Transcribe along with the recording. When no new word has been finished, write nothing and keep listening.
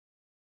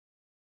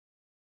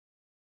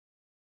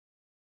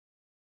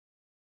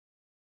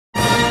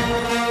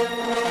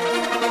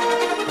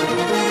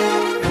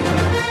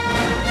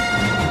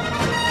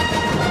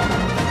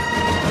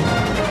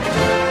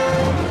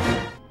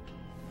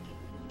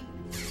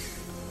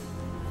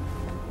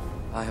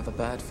I have a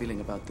bad feeling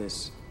about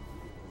this.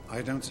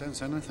 I don't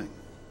sense anything.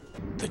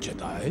 The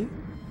Jedi?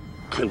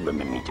 Kill them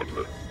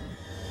immediately.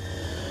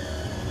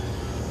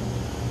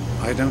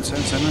 I don't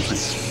sense anything.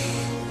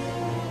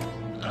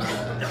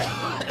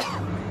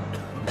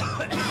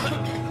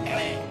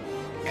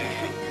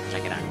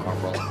 Check it out,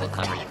 Corporal. We'll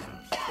cover you.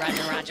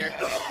 Roger, Roger.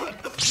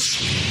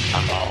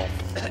 Uh-oh.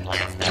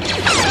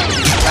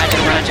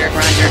 Roger, Roger,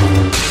 Roger.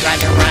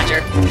 Roger, Roger.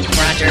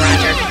 Roger,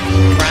 Roger.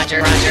 Roger,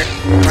 Roger.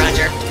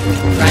 Roger.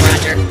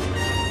 Roger.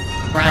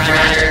 Roger,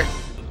 Roger.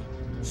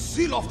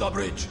 Seal off the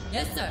bridge!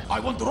 Yes, sir. I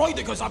want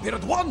Roidicus up here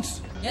at once!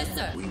 Yes,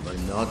 sir. We will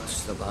not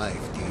survive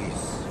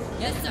this.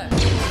 Yes, sir.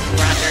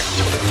 Roger.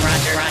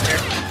 Roger, Roger.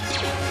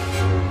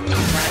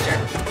 Roger.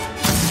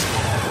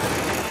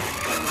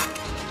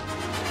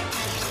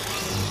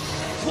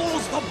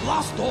 Close the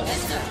blast doors!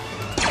 Yes, sir.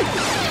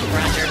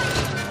 Roger.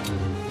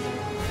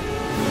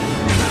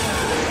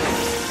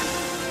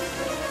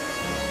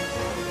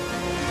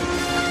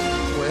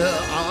 Where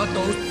are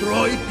those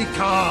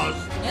droidicars?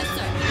 Yes,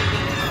 sir.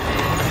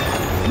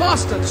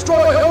 Master,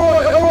 destroy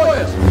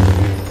orders!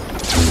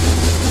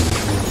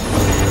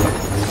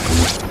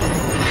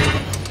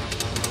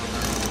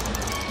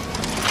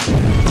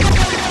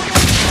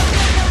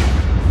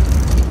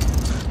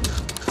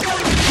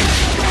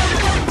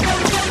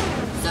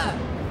 Sir.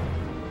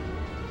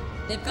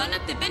 They've gone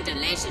up the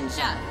ventilation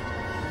shaft.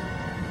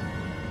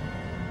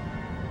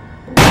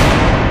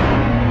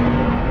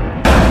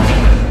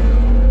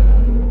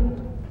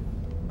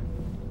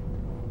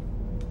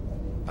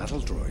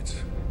 Battle droids.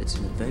 It's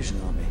an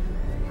invasion army.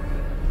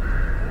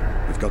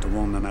 We've got to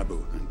warn the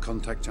Naboo and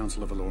contact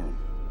Chancellor Valorum.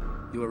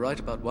 You were right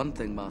about one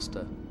thing,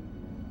 Master.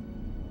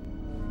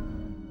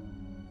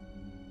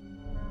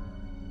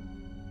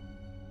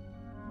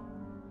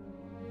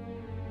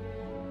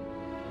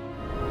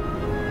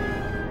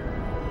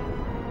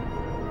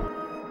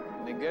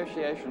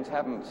 Negotiations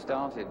haven't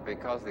started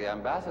because the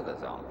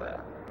ambassadors aren't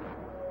there.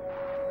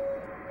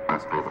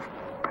 Must be the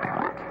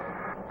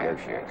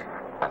negotiate.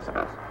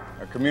 Ambassadors.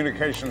 A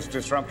communications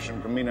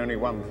disruption can mean only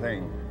one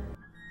thing.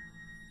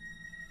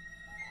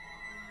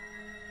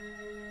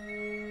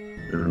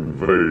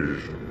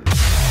 Invasion.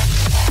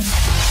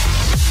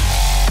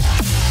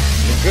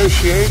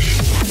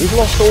 Negotiation? We've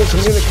lost all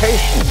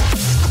communication.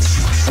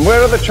 And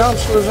where are the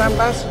Chancellor's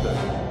ambassadors?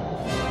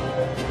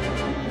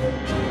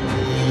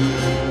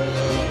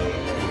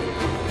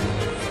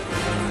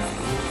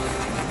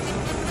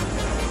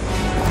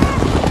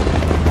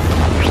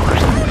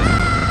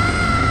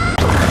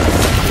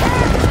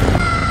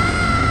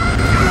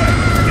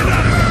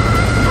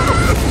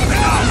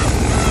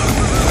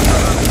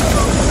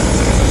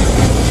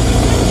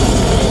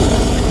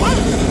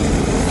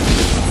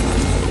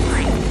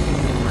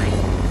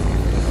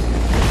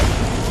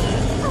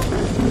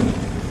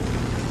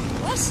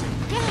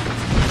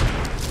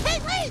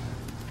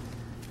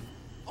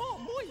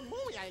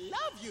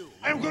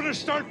 I'm gonna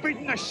start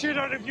beating the shit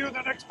out of you in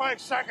the next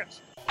 5 seconds.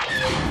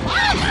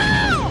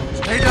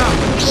 Stay down!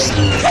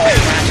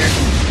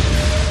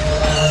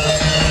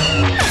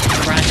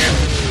 Roger.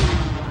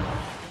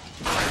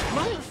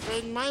 My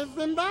friend might have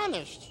been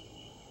banished.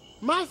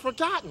 My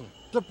forgotten.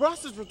 The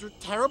bosses would do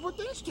terrible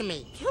things to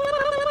me.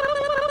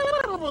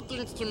 Terrible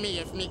things to me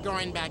if me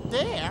going back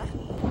there.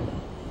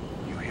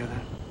 You hear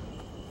that?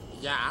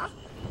 Yeah?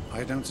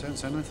 I don't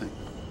sense anything.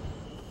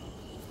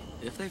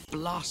 If they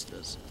blast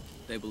us,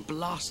 they will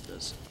blast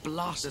us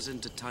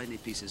into tiny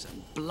pieces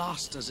and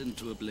blast us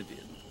into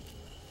oblivion.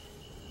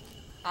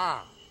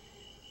 Ah.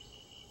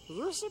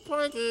 Your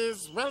point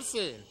is well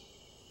seen.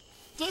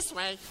 This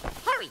way.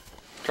 Hurry!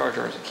 Jar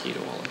Jar is a key to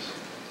all this.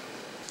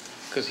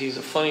 Because he's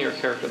a funnier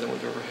character than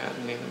we've ever had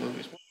in any of the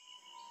movies.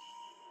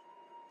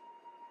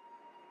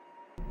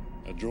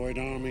 A droid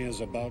army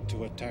is about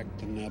to attack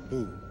the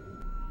Naboo.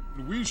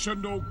 We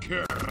should no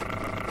care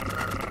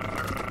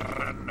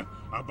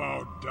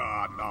about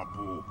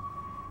Naboo.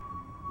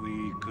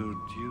 We could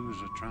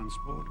use a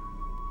transporter.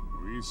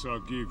 We shall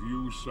give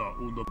you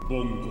una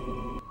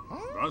bongo.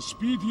 The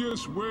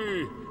speediest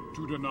way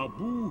to the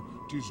Naboo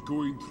is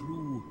going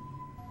through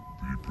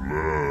the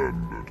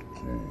planet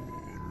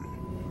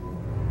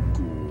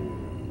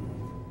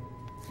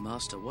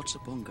Master, what's a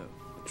bongo?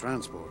 A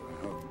transporter, I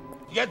hope.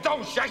 You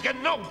don't shake it,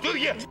 no, do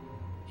you?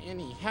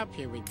 Any help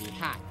here would be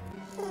hot.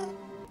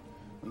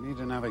 We need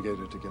a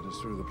navigator to get us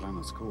through the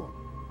planet's core.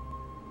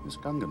 This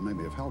Gungan may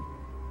be of help.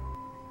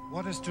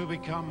 What is to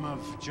become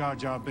of Jar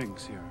Jar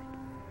Binks here?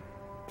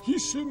 He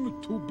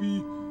seemed to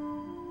be...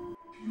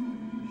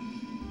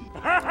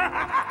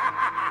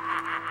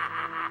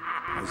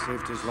 I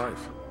saved his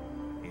life.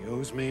 He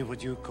owes me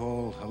what you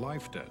call a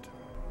life debt.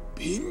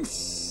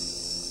 Binks?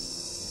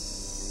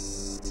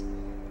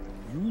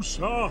 You,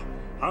 sir,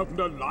 have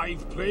the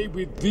life play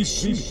with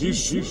this.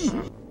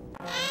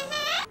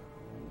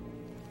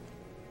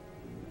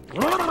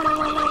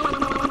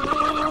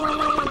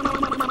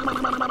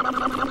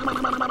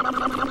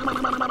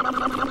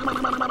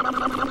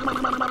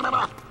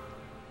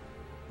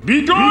 Be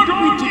gone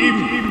with him!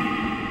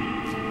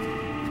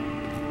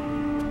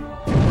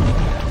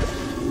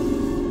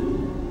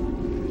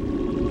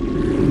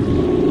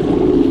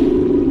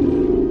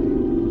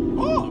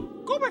 Oh,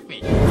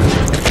 Gooberfish!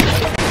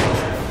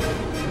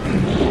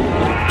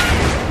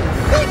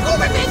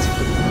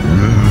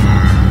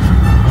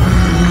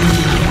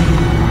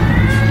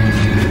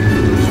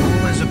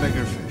 Always a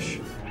bigger fish.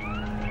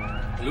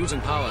 Losing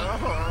power.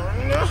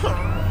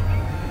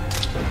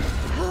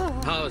 Oh,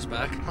 Power's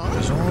back.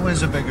 There's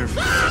always a bigger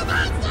fish.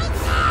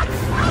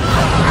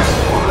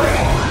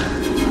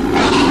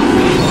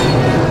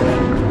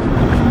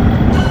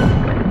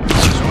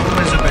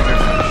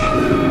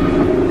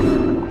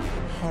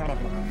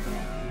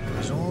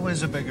 There's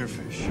always a bigger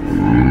fish.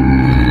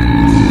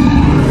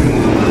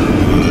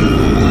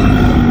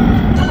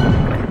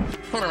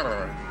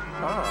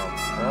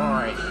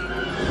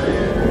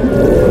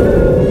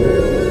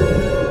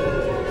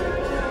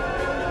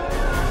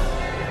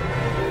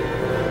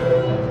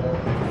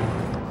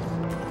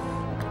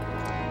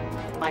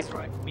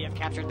 Viceroy, we have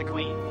captured the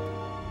Queen.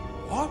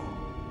 What?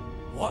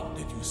 What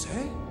did you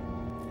say?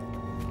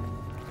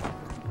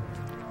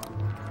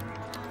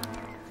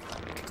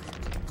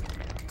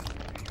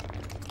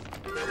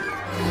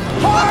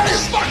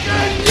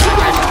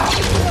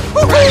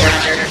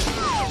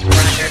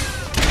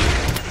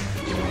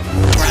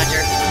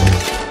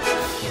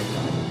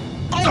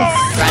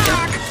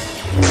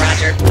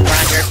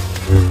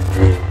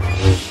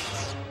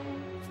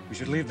 We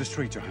should leave the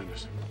street, Your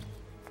Highness.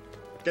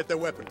 Get their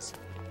weapons.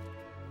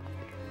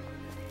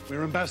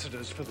 We're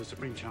ambassadors for the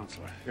Supreme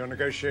Chancellor. Your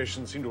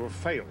negotiations seem to have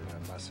failed,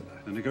 Ambassador.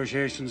 The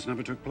negotiations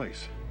never took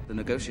place. The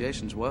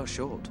negotiations were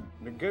short.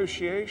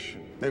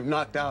 Negotiation? They've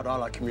knocked out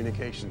all our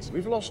communications.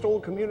 We've lost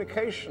all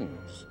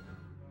communications.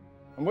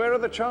 And where are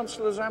the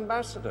Chancellor's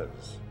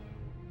ambassadors?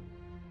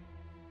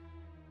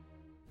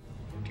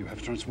 Do you have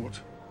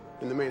transport?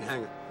 In the main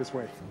hangar. This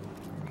way.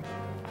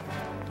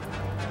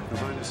 Your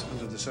Highness,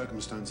 under the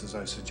circumstances,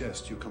 I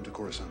suggest you come to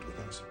Coruscant with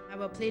us. I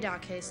will plead our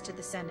case to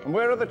the Senate. And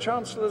where are the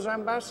Chancellor's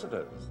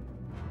ambassadors?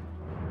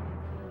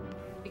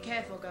 Be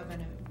careful,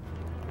 Governor.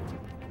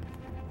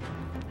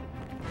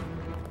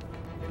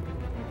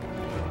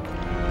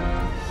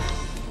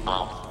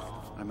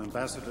 I'm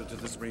ambassador to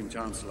the Supreme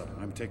Chancellor.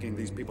 I'm taking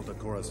these people to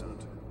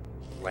Coruscant.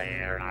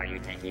 Where are you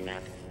taking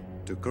that?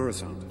 To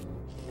Coruscant.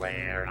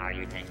 Where are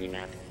you taking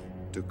that?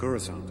 To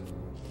Coruscant.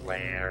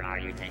 Where are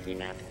you taking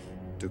that?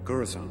 To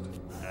Coruscant.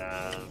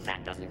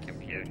 That doesn't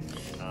compute.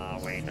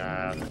 Wait,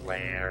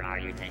 where are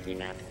you taking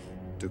that?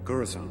 To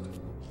Coruscant.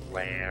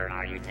 Where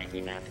are you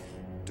taking that?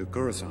 To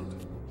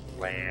Coruscant.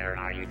 Where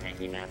are you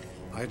taking that?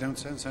 I don't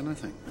sense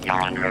anything.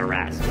 You're under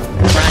arrest.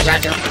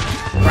 Roger.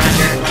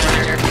 Roger.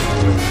 Roger.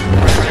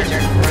 Roger.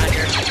 Roger.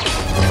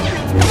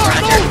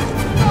 Roger.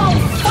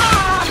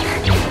 Roger.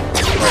 Roger.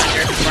 Roger.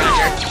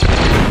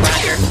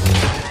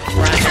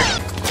 Roger.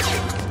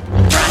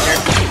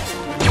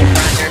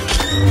 Roger.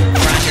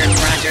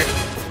 Roger.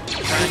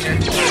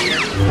 Roger.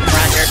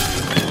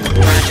 Roger.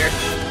 Roger.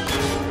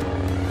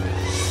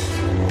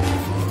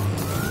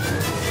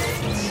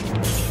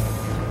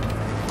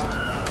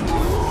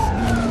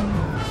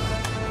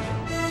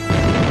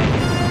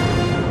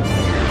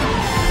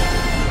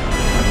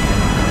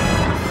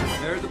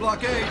 There's the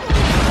blockade.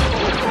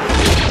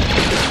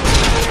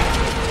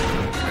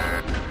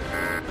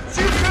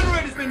 Shield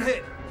generator's been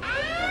hit.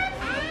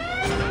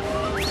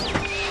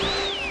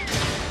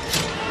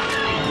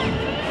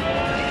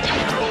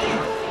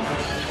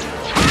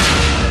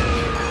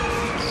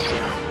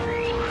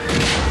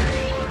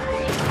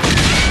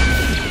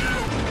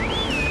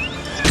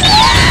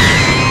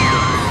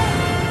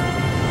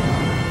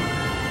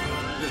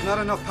 Not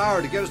enough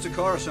power to get us to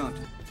Coruscant.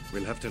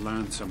 We'll have to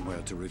land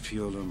somewhere to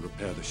refuel and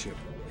repair the ship.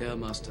 Here,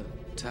 Master.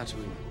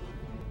 Tatooine.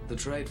 The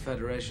Trade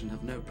Federation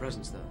have no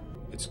presence there.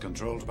 It's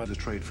controlled by the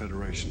Trade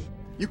Federation.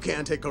 You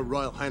can't take Her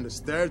Royal Highness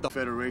there, the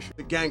Federation.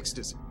 The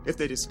gangsters. If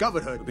they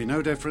discovered her... It would be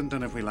no different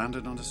than if we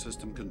landed on a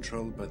system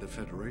controlled by the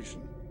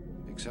Federation.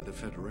 Except the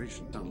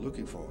Federation aren't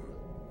looking for her,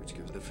 which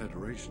gives the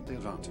Federation the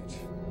advantage.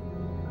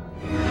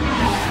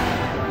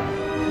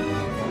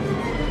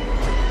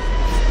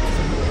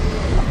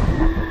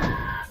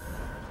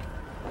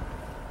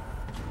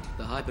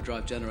 The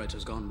hyperdrive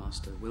generator's gone,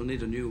 Master. We'll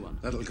need a new one.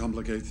 That'll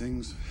complicate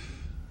things.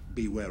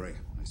 Be wary.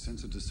 I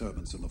sense a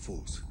disturbance in the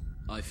Force.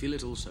 I feel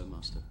it also,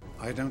 Master.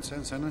 I don't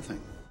sense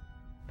anything.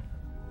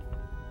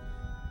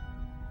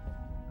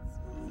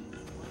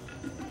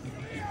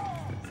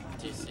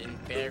 This is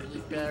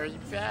very, very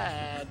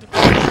bad.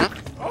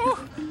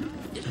 Oh!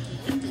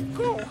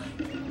 Go!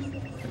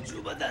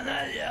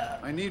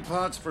 I need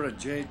parts for a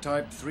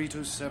J-type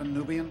 327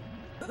 Nubian.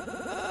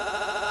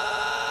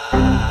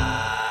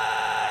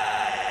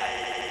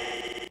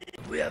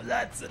 We have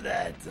lots of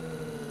that.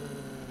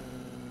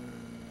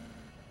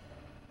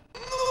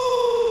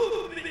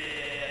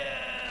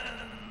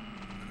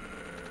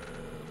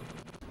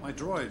 My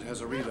droid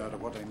has a readout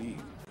of what I need.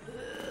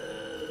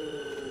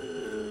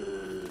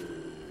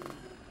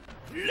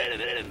 Let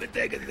him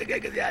take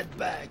that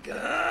back,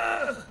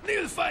 huh?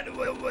 You'll find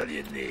what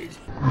you need.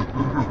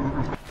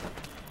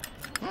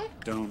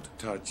 Don't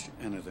touch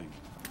anything.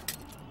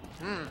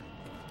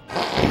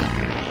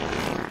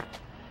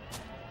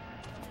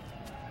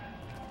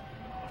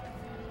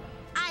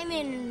 I'm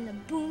in the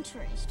boom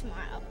race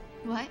tomorrow.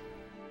 What?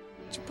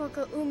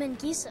 Chapoko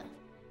Umangisa.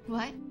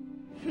 What?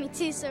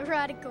 Mitisa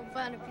Radical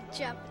Vanapi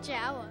Chapa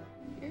Chawa.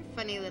 You're a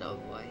funny little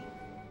boy.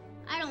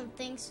 I don't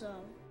think so.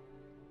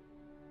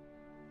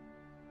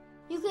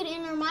 You could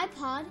enter my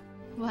pod.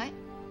 What?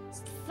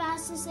 It's the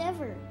fastest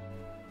ever.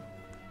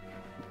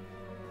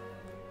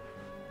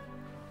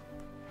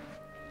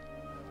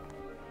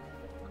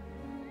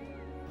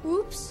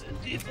 Oops.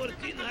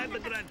 D14 have a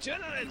grand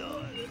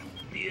generator.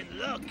 Be in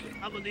luck.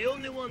 I'm the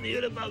only one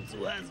hereabouts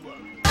who has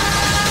one.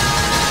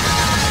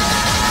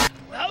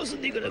 How's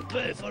he gonna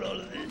pay for all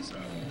of this?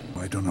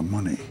 I don't have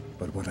money,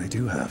 but what I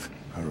do have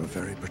are a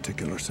very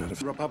particular set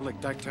of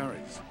Republic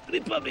dactaries.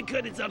 Republic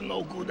credits are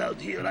no good out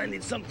here. I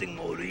need something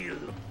more real.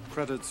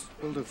 Credits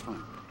will do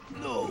fine.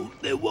 No,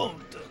 they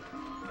won't.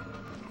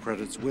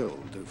 Credits will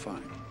do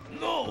fine.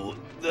 No,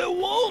 they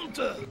won't.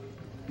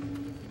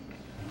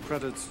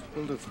 Credits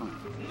will do fine.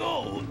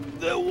 No,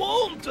 they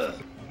won't.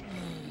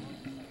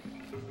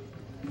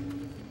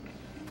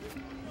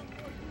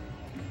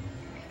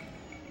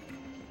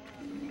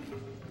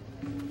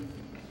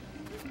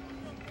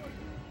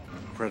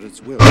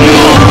 Credits will.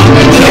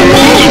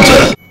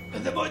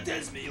 And the boy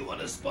tells me you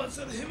want to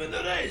sponsor him in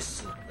the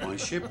race. My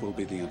ship will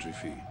be the entry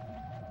fee.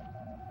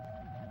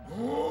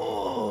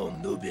 Oh,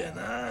 Nubian,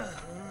 huh?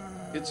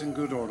 It's in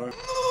good order.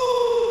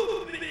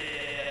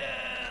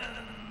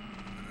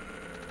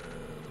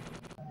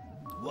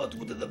 What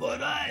would the boy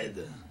ride?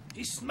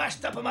 He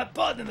smashed up my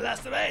pod in the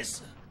last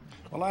race.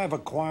 Well, I have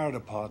acquired a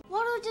pod.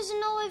 Water doesn't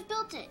know I've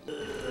built it.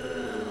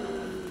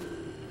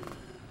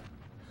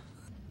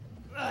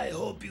 I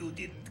hope you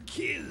didn't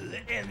kill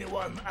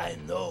anyone I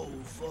know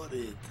for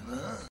it,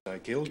 huh? I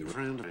killed your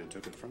friend and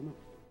took it from him.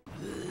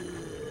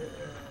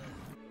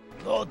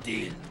 No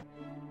deal.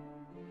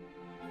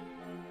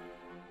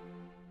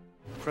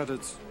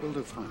 Credits will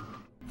do fine.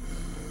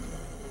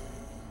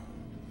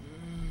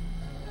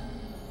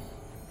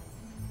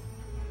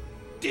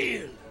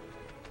 Deal.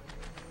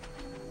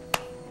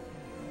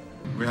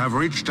 We have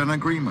reached an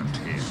agreement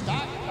here.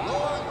 Start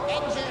your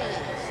engines.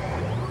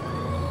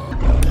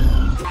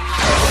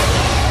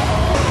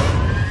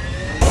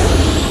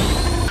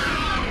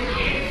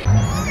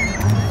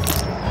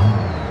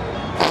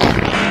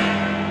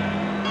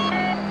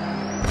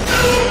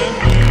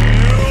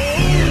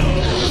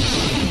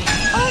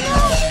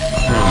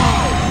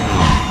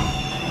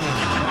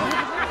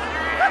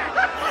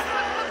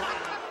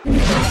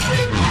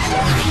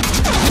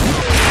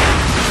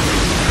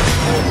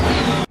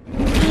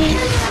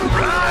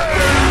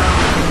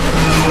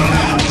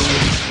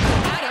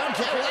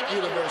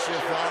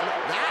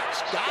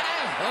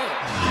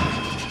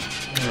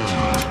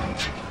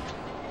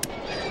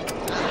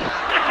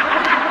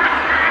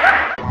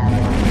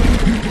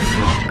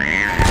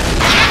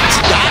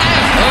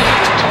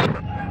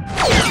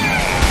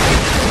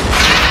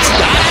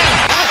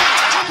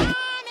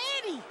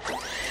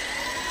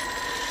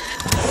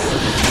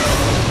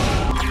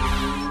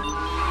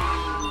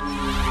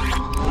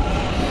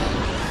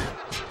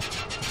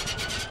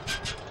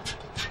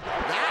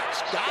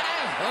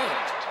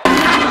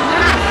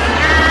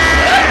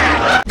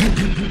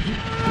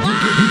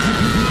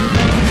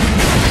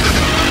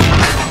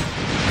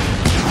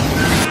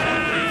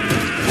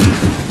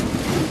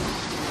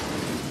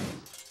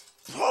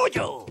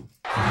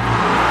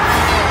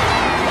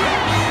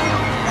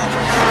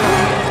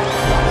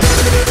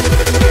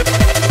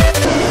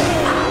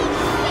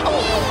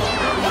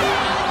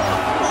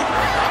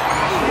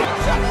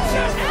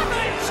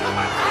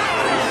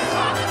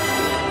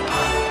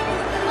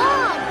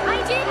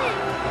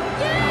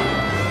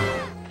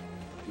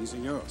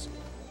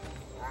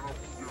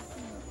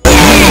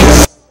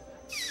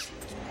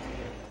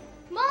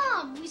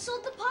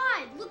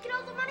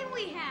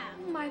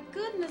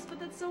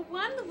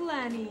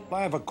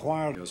 I have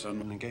acquired your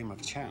son in a game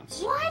of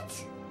chance.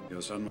 What?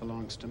 Your son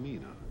belongs to me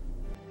now.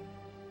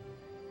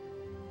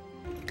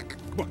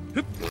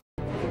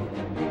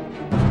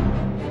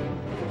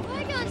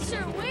 My God,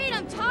 sir, wait,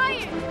 I'm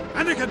tired.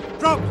 Anakin,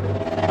 drop!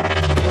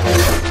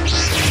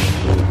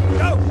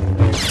 Go!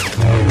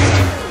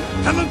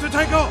 Tell them to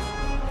take off!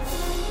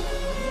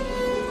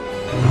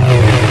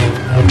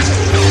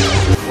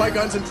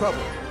 Qui-Gon's in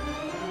trouble.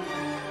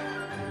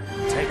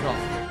 Take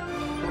off.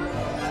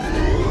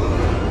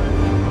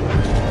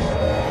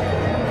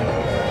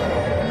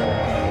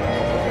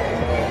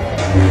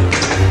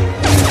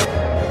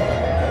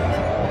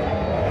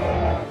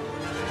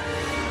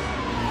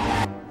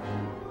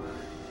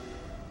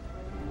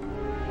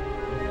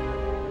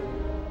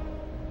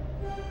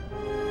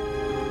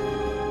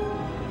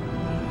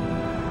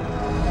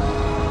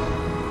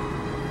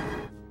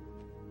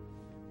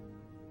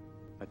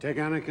 I take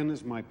Anakin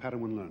as my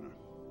Padawan learner.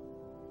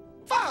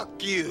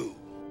 Fuck you!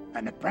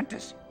 An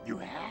apprentice you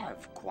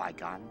have,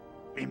 Qui-Gon.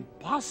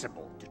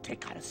 Impossible to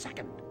take out a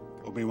second.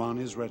 Obi-Wan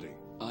is ready.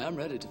 I am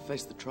ready to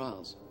face the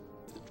trials.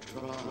 The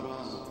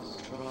trials.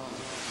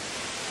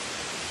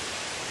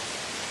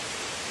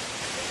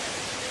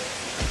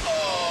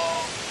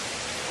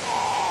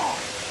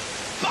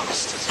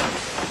 Bastards!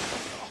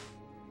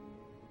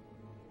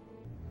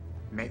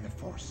 May the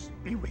Force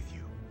be with you.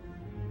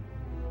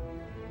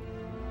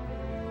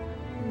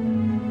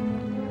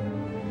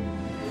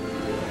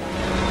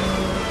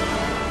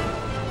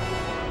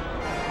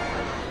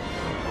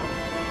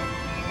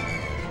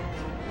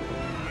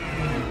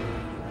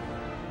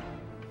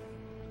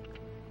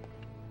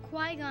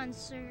 Qui-Gon,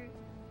 sir,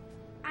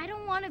 I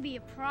don't want to be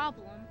a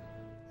problem.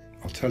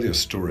 I'll tell you a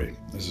story.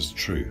 This is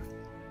true.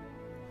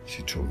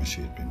 She told me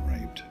she had been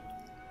raped.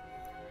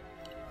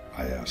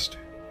 I asked,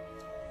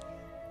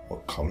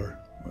 what color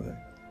were they?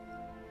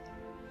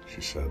 She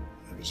said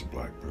it was a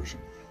black person.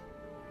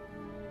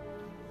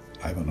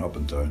 I went up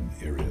and down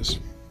areas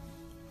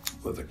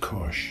with a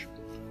kosh,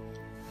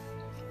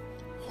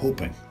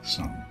 hoping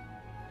some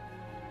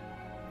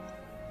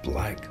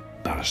black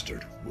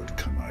bastard would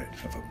come out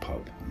of a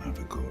pub and have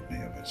a go at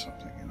me about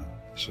something, you know,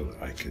 so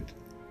that I could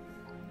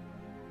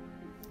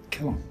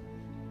kill him.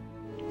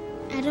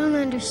 I don't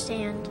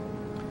understand.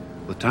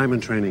 With time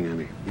and training,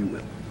 Annie, you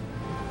will.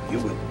 You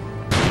will.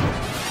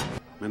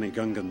 Many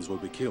Gungans will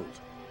be killed.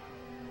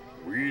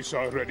 We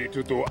are ready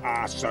to do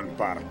awesome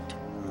part.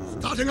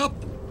 Starting up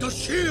the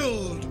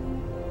shield!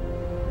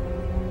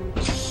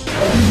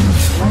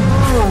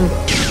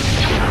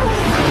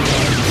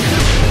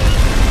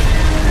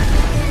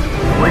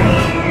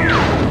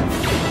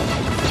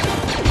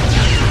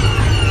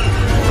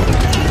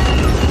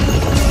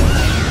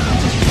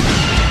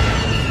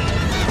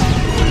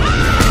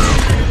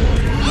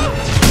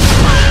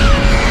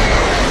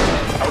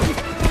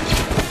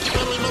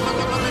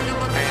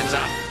 Hands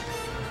up.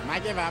 I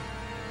give up.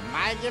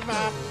 I give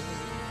up.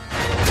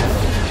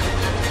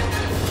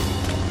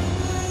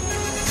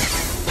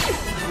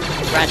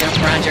 Roger,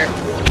 roger.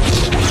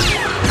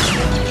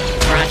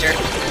 Roger.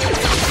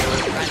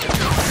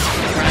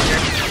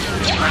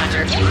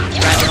 Roger.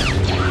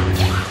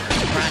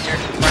 Roger.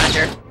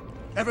 Roger.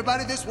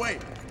 Everybody this way.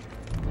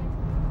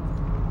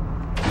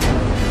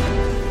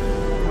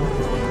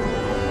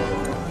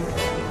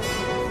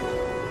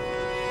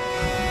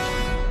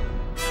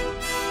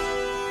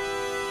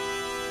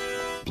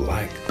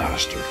 Black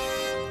bastard.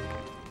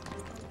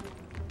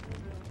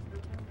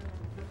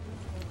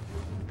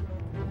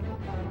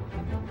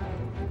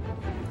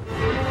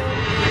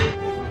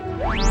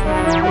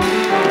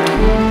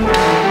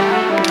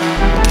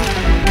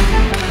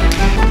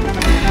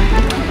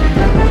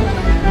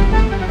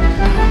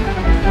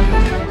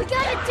 We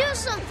gotta do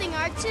something,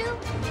 R2.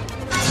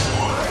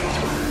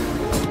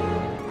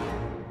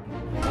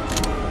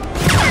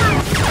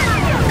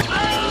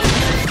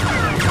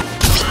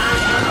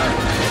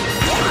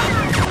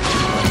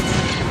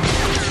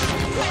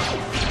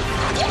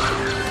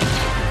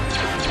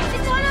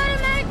 It's on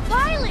automatic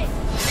pilot.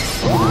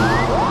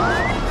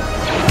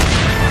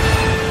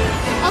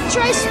 I'll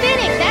try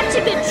spinning. That's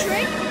a good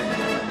trick.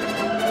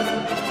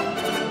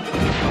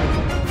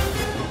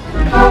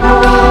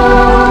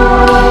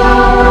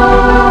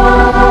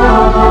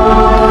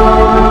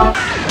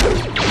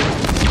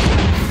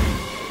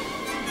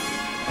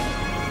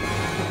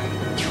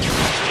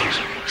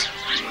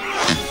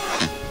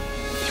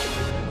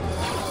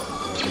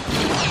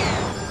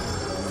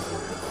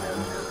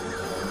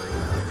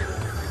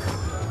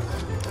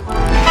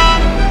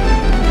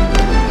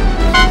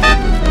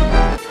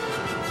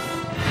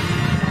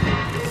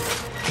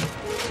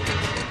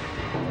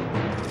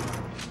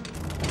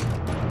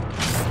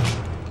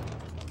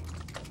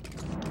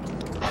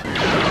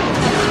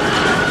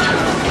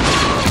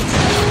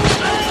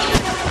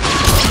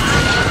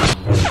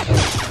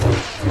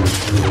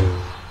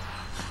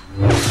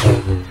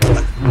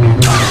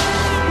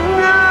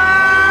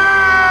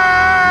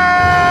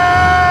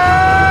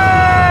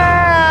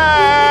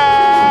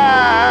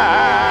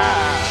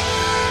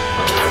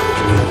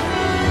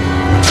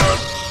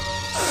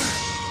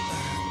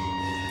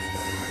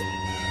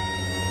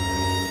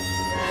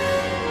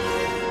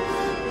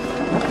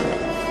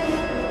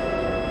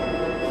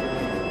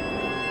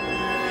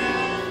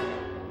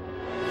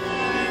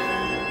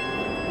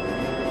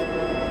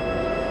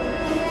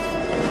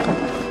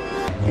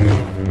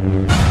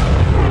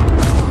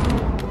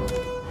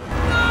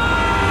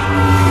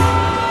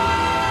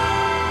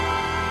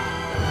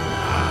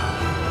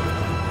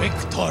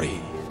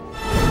 Victory!